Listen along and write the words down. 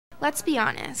Let's be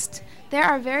honest, there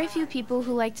are very few people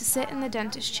who like to sit in the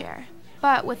dentist chair.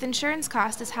 But with insurance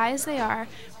costs as high as they are,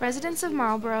 residents of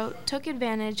Marlborough took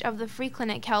advantage of the free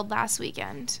clinic held last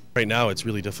weekend. Right now, it's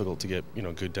really difficult to get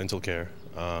good dental care.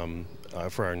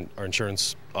 For our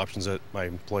insurance options at my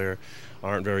employer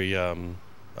aren't very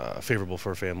favorable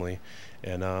for a family,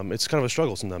 and it's kind of a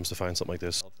struggle sometimes to find something like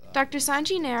this. Dr.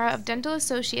 Sanji Nera of Dental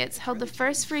Associates held the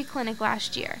first free clinic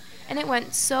last year, and it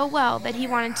went so well that he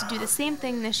wanted to do the same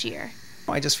thing this year.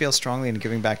 I just feel strongly in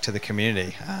giving back to the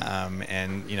community,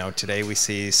 and today we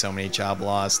see so many job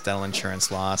loss, dental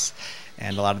insurance loss,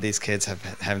 and a lot of these kids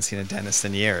haven't seen a dentist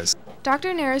in years.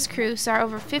 Dr. Nera's crew saw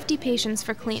over 50 patients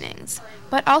for cleanings,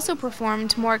 but also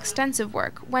performed more extensive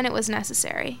work when it was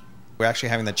necessary. We're actually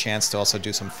having the chance to also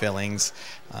do some fillings,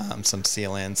 some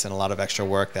sealants, and a lot of extra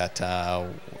work that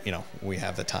we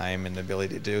have the time and the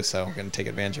ability to do, so we're going to take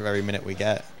advantage of every minute we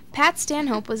get. Pat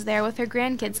Stanhope was there with her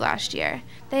grandkids last year.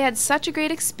 They had such a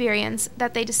great experience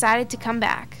that they decided to come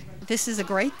back. This is a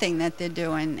great thing that they're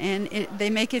doing, and they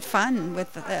make it fun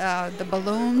with the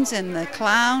balloons and the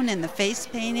clown and the face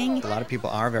painting. A lot of people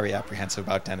are very apprehensive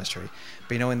about dentistry,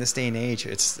 but in this day and age,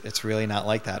 it's really not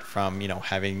like that. From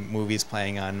having movies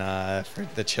playing on for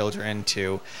the children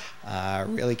to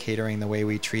really catering the way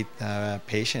we treat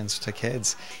patients to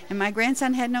kids. And my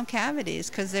grandson had no cavities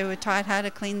because they were taught how to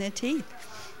clean their teeth.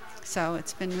 So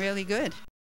it's been really good.